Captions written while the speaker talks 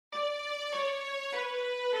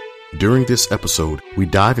During this episode, we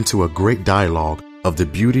dive into a great dialogue of the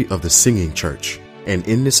beauty of the singing church. And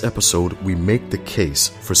in this episode, we make the case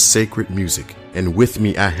for sacred music. And with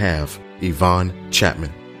me, I have Yvonne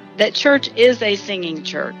Chapman. That church is a singing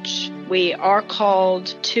church. We are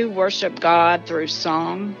called to worship God through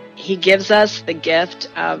song. He gives us the gift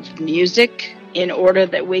of music in order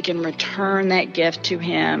that we can return that gift to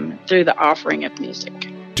Him through the offering of music.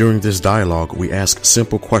 During this dialogue, we ask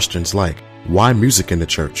simple questions like, why music in the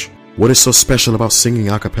church? What is so special about singing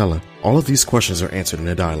a cappella? All of these questions are answered in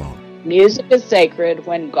the dialogue. Music is sacred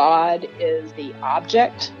when God is the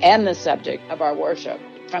object and the subject of our worship.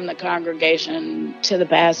 From the congregation to the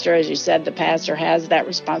pastor, as you said, the pastor has that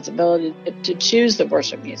responsibility to choose the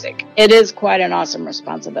worship music. It is quite an awesome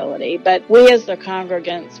responsibility, but we as the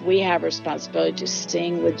congregants, we have responsibility to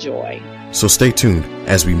sing with joy. So stay tuned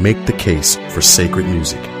as we make the case for sacred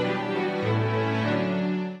music.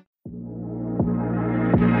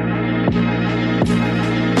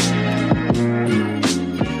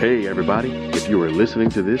 Hey everybody, if you are listening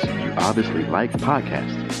to this, you obviously like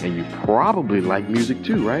podcasts, and you probably like music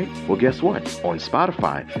too, right? Well, guess what? On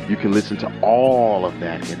Spotify, you can listen to all of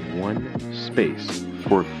that in one space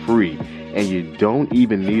for free, and you don't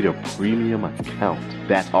even need a premium account.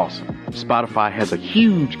 That's awesome. Spotify has a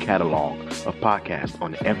huge catalog of podcasts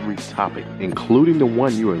on every topic, including the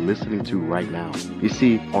one you are listening to right now. You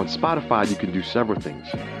see, on Spotify, you can do several things.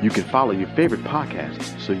 You can follow your favorite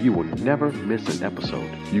podcasts so you will never miss an episode.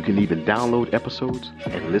 You can even download episodes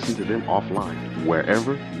and listen to them offline,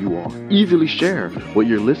 wherever you are. Easily share what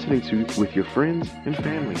you're listening to with your friends and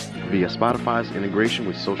family via Spotify's integration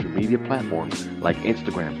with social media platforms like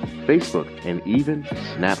Instagram, Facebook, and even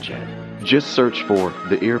Snapchat. Just search for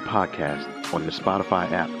The Ear Podcast on the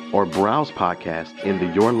Spotify app or browse podcast in the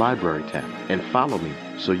Your Library tab and follow me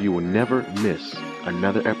so you will never miss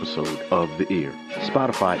another episode of The Ear.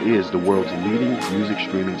 Spotify is the world's leading music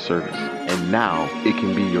streaming service, and now it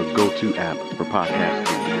can be your go-to app for podcasting.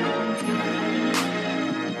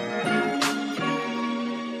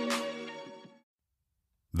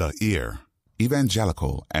 The Ear,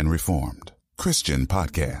 Evangelical and Reformed Christian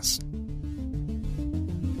Podcast.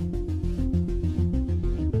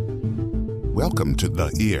 Welcome to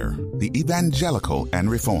The Ear, the Evangelical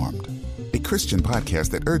and Reformed, a Christian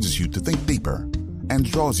podcast that urges you to think deeper and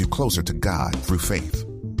draws you closer to God through faith.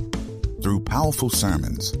 Through powerful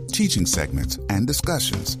sermons, teaching segments, and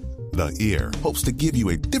discussions, The Ear hopes to give you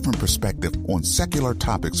a different perspective on secular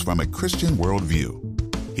topics from a Christian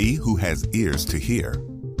worldview. He who has ears to hear,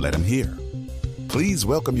 let him hear. Please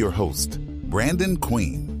welcome your host, Brandon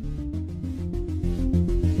Queen.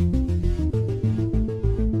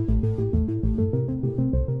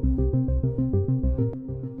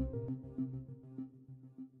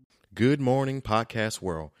 Good morning, podcast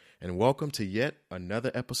world, and welcome to yet another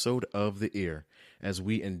episode of The Ear, as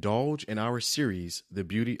we indulge in our series, The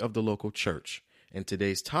Beauty of the Local Church. And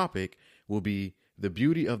today's topic will be the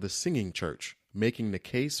beauty of the singing church, making the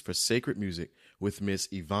case for sacred music with Miss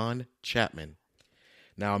Yvonne Chapman.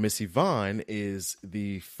 Now, Miss Yvonne is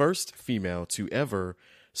the first female to ever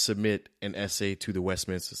submit an essay to the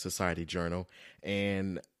Westminster Society Journal,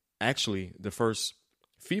 and actually the first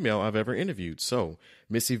female I've ever interviewed. So,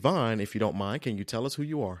 Miss Yvonne, if you don't mind, can you tell us who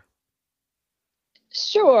you are?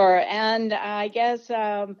 Sure, and I guess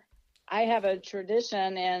I have a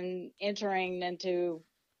tradition in entering into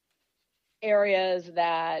areas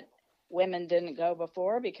that women didn't go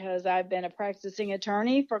before, because I've been a practicing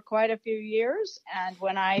attorney for quite a few years, and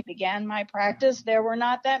when I began my practice, there were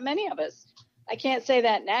not that many of us. I can't say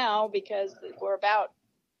that now because we're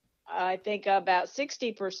I think about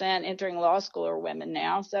 60% entering law school are women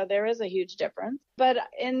now, so there is a huge difference. But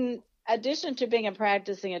in addition to being a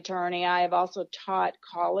practicing attorney, I have also taught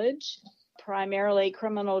college, primarily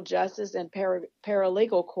criminal justice and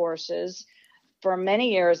paralegal courses. For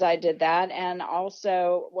many years I did that, and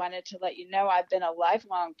also wanted to let you know I've been a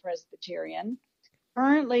lifelong Presbyterian,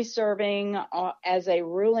 currently serving as a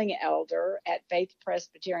ruling elder at Faith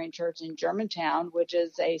Presbyterian Church in Germantown, which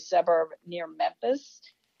is a suburb near Memphis.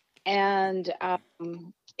 And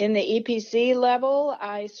in the EPC level,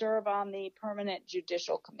 I serve on the Permanent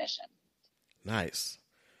Judicial Commission. Nice.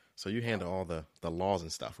 So you handle all the laws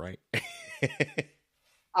and stuff, right?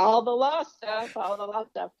 All the law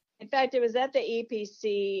stuff. In fact, it was at the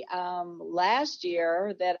EPC last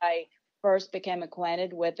year that I first became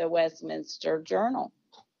acquainted with the Westminster Journal.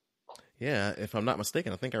 Yeah, if I'm not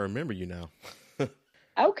mistaken, I think I remember you now.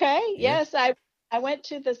 Okay, Yeah. yes, I went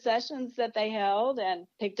to the sessions that they held and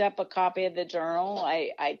picked up a copy of the journal. I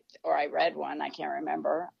read one, I can't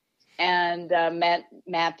remember. and met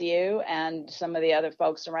Matthew and some of the other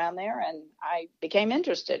folks around there, and I became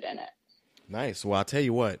interested in it. Nice. Well, I'll tell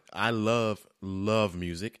you what, I love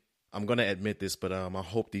music. I'm going to admit this, but I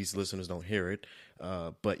hope these listeners don't hear it.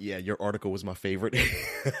 But yeah, your article was my favorite.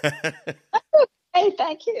 Hey,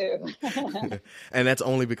 thank you. And that's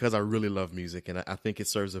only because I really love music, and I think it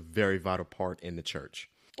serves a very vital part in the church.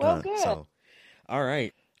 Well, good. All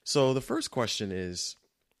right. So the first question is,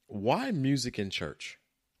 why music in church?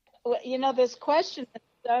 Well, this question is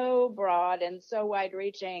so broad and so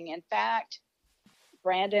wide-reaching. In fact,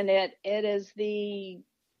 Brandon, it is the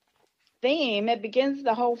theme. It begins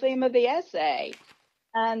the whole theme of the essay.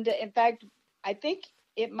 And in fact, I think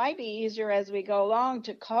it might be easier as we go along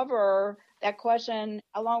to cover that question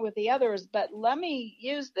along with the others. But let me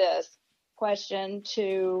use this question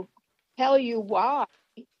to tell you why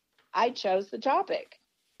I chose the topic,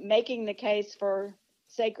 making the case for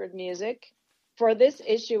sacred music for this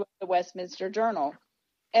issue of the Westminster Journal.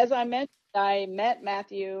 As I mentioned, I met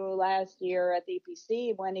Matthew last year at the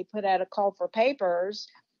EPC when he put out a call for papers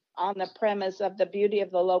on the premise of the beauty of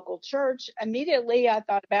the local church. Immediately, I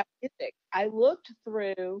thought about music. I looked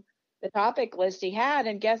through the topic list he had,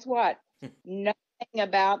 and guess what? Nothing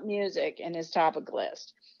about music in his topic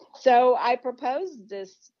list. So I proposed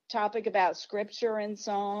this topic about scripture and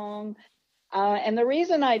song. And the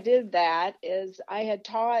reason I did that is I had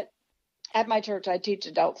taught at my church. I teach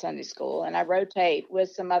adult Sunday school, and I rotate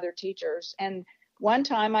with some other teachers. And one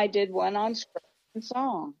time I did one on scripture and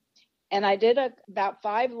song. And I did about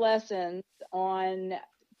 5 lessons on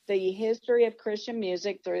the history of Christian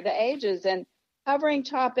music through the ages, and covering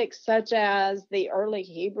topics such as the early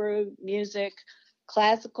Hebrew music,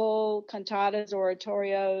 classical cantatas,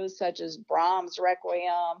 oratorios such as Brahms'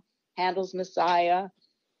 Requiem, Handel's Messiah,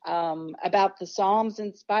 about the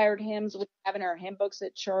Psalms-inspired hymns we have in our hymn books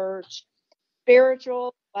at church,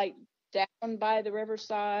 spiritual, like Down by the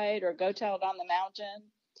Riverside or Go Tell It on the Mountain.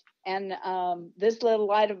 And This Little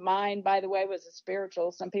Light of Mine, by the way, was a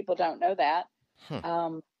spiritual. Some people don't know that.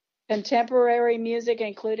 Contemporary music,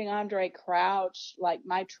 including Andre Crouch, like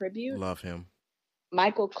My Tribute. Love him.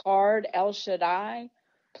 Michael Card, El Shaddai,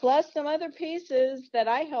 plus some other pieces that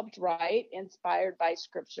I helped write, inspired by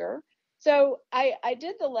scripture. So I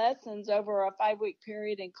did the lessons over a 5-week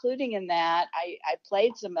period, including in that I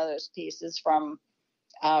played some of those pieces from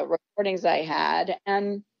recordings I had.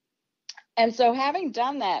 And so having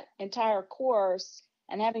done that entire course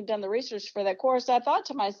and having done the research for that course, I thought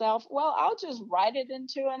to myself, well, I'll just write it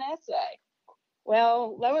into an essay.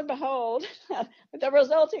 Well, lo and behold, the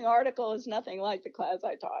resulting article is nothing like the class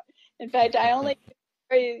I taught. In fact, I only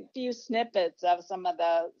very few snippets of some of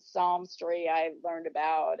the psalmistry I learned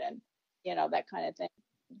about and, that kind of thing.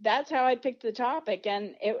 That's how I picked the topic,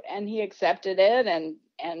 and he accepted it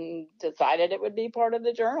and decided it would be part of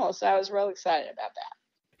the journal. So I was real excited about that.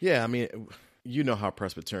 Yeah, I mean, you know how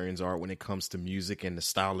Presbyterians are when it comes to music and the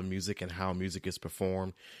style of music and how music is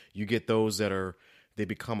performed. You get those they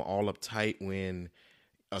become all uptight when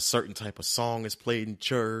a certain type of song is played in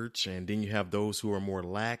church, and then you have those who are more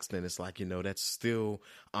lax. Then it's like, that's still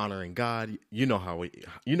honoring God. You know how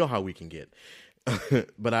we can get.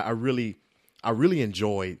 But I really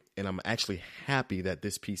enjoyed, and I'm actually happy that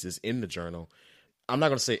this piece is in the journal. I'm not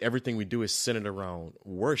going to say everything we do is centered around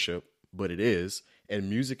worship, but it is. And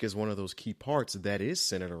music is one of those key parts that is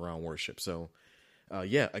centered around worship. So,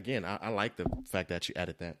 again, I like the fact that you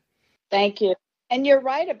added that. Thank you. And you're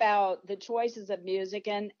right about the choices of music.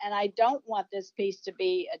 And I don't want this piece to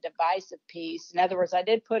be a divisive piece. In other words, I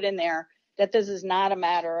did put in there that this is not a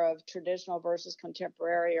matter of traditional versus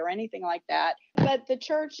contemporary or anything like that. But the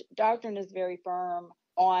church doctrine is very firm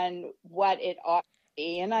on what it ought to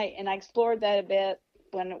be. And I explored that a bit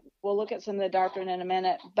when we'll look at some of the doctrine in a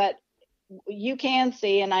minute. But you can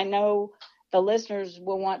see, and I know the listeners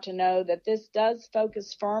will want to know, that this does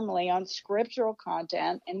focus firmly on scriptural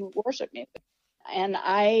content and worship music. And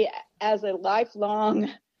I, as a lifelong,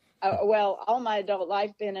 all my adult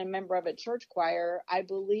life being a member of a church choir, I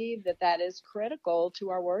believe that is critical to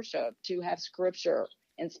our worship, to have scripture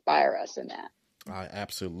inspire us in that. I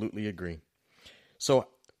absolutely agree. So,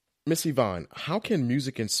 Miss Yvonne, how can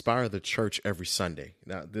music inspire the church every Sunday?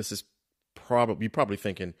 Now, this is you're probably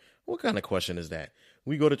thinking, what kind of question is that?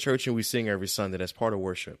 We go to church and we sing every Sunday. That's part of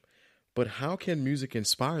worship. But how can music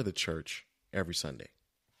inspire the church every Sunday?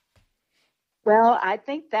 Well, I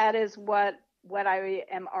think that is what I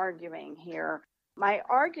am arguing here. My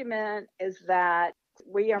argument is that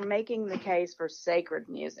we are making the case for sacred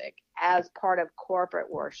music as part of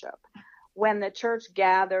corporate worship when the church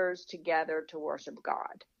gathers together to worship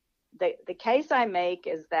God. The case I make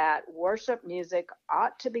is that worship music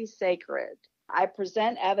ought to be sacred I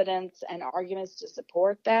present evidence and arguments to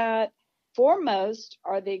support that. Foremost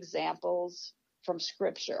are the examples from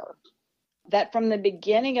Scripture, that from the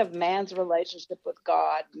beginning of man's relationship with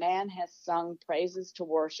God, man has sung praises to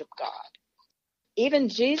worship God. Even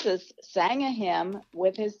Jesus sang a hymn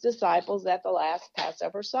with his disciples at the last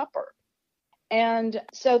Passover supper. And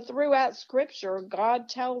so throughout Scripture, God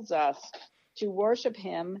tells us to worship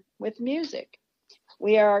him with music.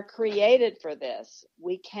 We are created for this.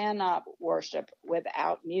 We cannot worship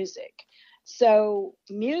without music. So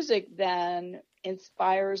music then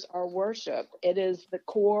inspires our worship. It is the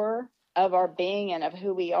core of our being and of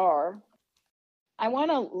who we are. I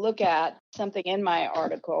want to look at something in my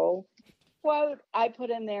article, quote I put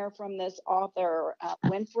in there from this author,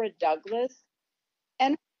 Winfred Douglass.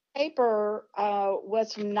 And her paper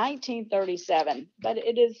was from 1937, but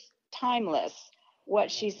it is timeless what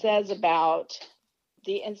she says about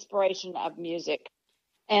the inspiration of music.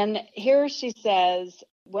 And here she says,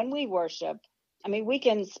 when we worship, we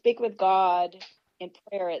can speak with God in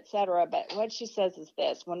prayer, etc. But what she says is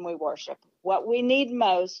this: when we worship, what we need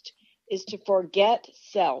most is to forget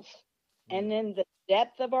self, and in the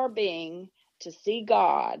depth of our being, to see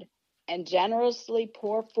God and generously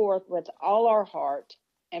pour forth with all our heart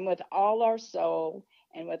and with all our soul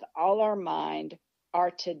and with all our mind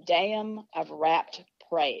our Te Deum of rapt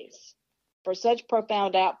praise. For such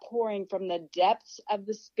profound outpouring from the depths of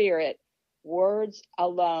the Spirit, words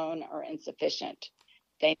alone are insufficient.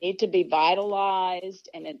 They need to be vitalized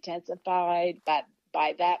and intensified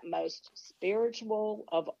by that most spiritual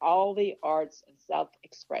of all the arts of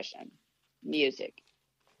self-expression, music.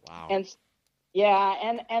 Wow. And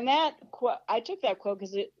yeah, and that quote, I took that quote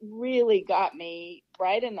because it really got me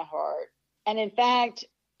right in the heart. And in fact,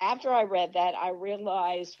 after I read that, I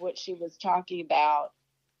realized what she was talking about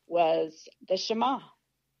was the Shema,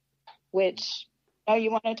 which,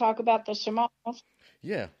 you want to talk about the Shema?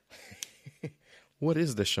 Yeah. What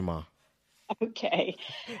is the Shema? Okay.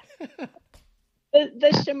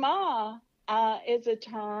 The Shema is a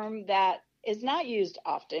term that is not used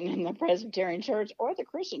often in the Presbyterian Church or the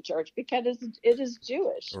Christian Church because it is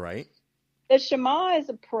Jewish. Right. The Shema is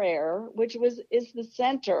a prayer which is the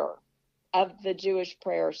center of the Jewish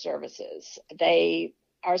prayer services. They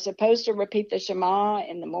are supposed to repeat the Shema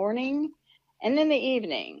in the morning and in the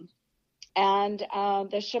evening. And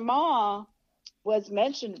the Shema was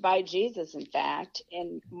mentioned by Jesus, in fact,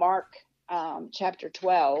 in Mark chapter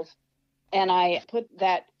 12. And I put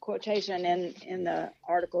that quotation in the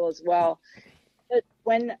article as well. But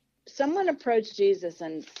when someone approached Jesus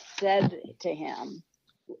and said to him,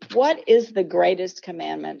 "What is the greatest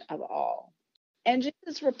commandment of all?" And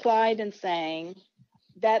Jesus replied in saying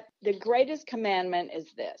that the greatest commandment is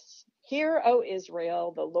this: "Hear, O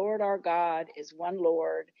Israel, the Lord our God is one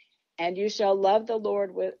Lord, and you shall love the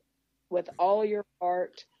Lord with all your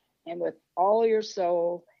heart and with all your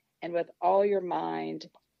soul and with all your mind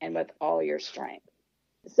and with all your strength."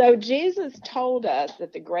 So Jesus told us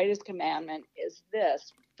that the greatest commandment is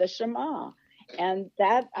this, the Shema. And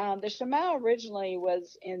that the Shema originally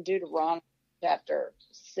was in Deuteronomy chapter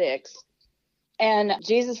 6. And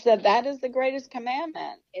Jesus said that is the greatest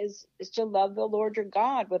commandment, is to love the Lord your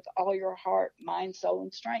God with all your heart, mind, soul,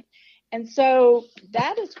 and strength. And so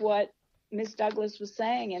that is what Ms. Douglass was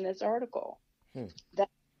saying in this article. That,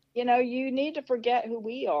 you need to forget who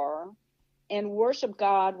we are and worship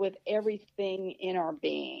God with everything in our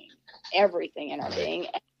being, and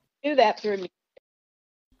do that through music.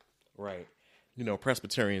 Right.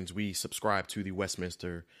 Presbyterians, we subscribe to the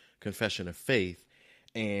Westminster Confession of Faith,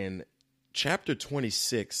 and chapter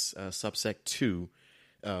 26, subsect 2,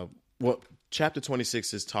 chapter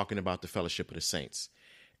 26 is talking about the fellowship of the saints.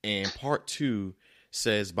 And part 2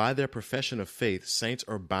 says, by their profession of faith, saints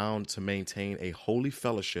are bound to maintain a holy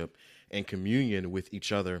fellowship and communion with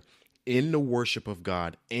each other in the worship of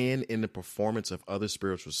God and in the performance of other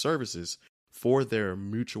spiritual services for their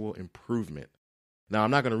mutual improvement. Now, I'm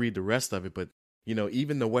not going to read the rest of it, but,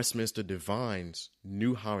 even the Westminster divines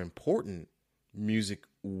knew how important music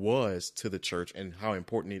was to the church and how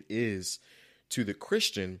important it is to the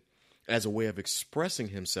Christian as a way of expressing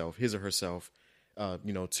himself, his or herself,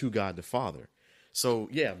 to God the Father. So,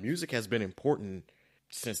 yeah, music has been important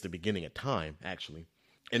since the beginning of time, actually.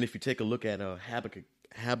 And if you take a look at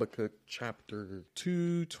Habakkuk chapter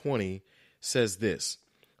 2:20 says this: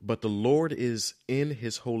 "But the Lord is in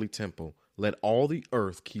his holy temple. Let all the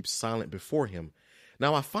earth keep silent before him."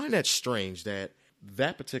 Now, I find that strange that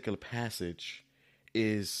particular passage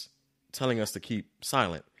is telling us to keep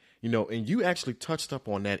silent, and you actually touched up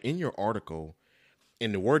on that in your article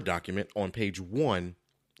in the Word document on page 1.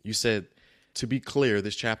 You said, to be clear,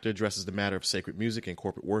 this chapter addresses the matter of sacred music and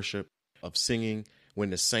corporate worship. of singing when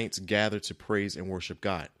the saints gather to praise and worship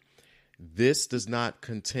God. This does not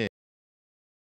contend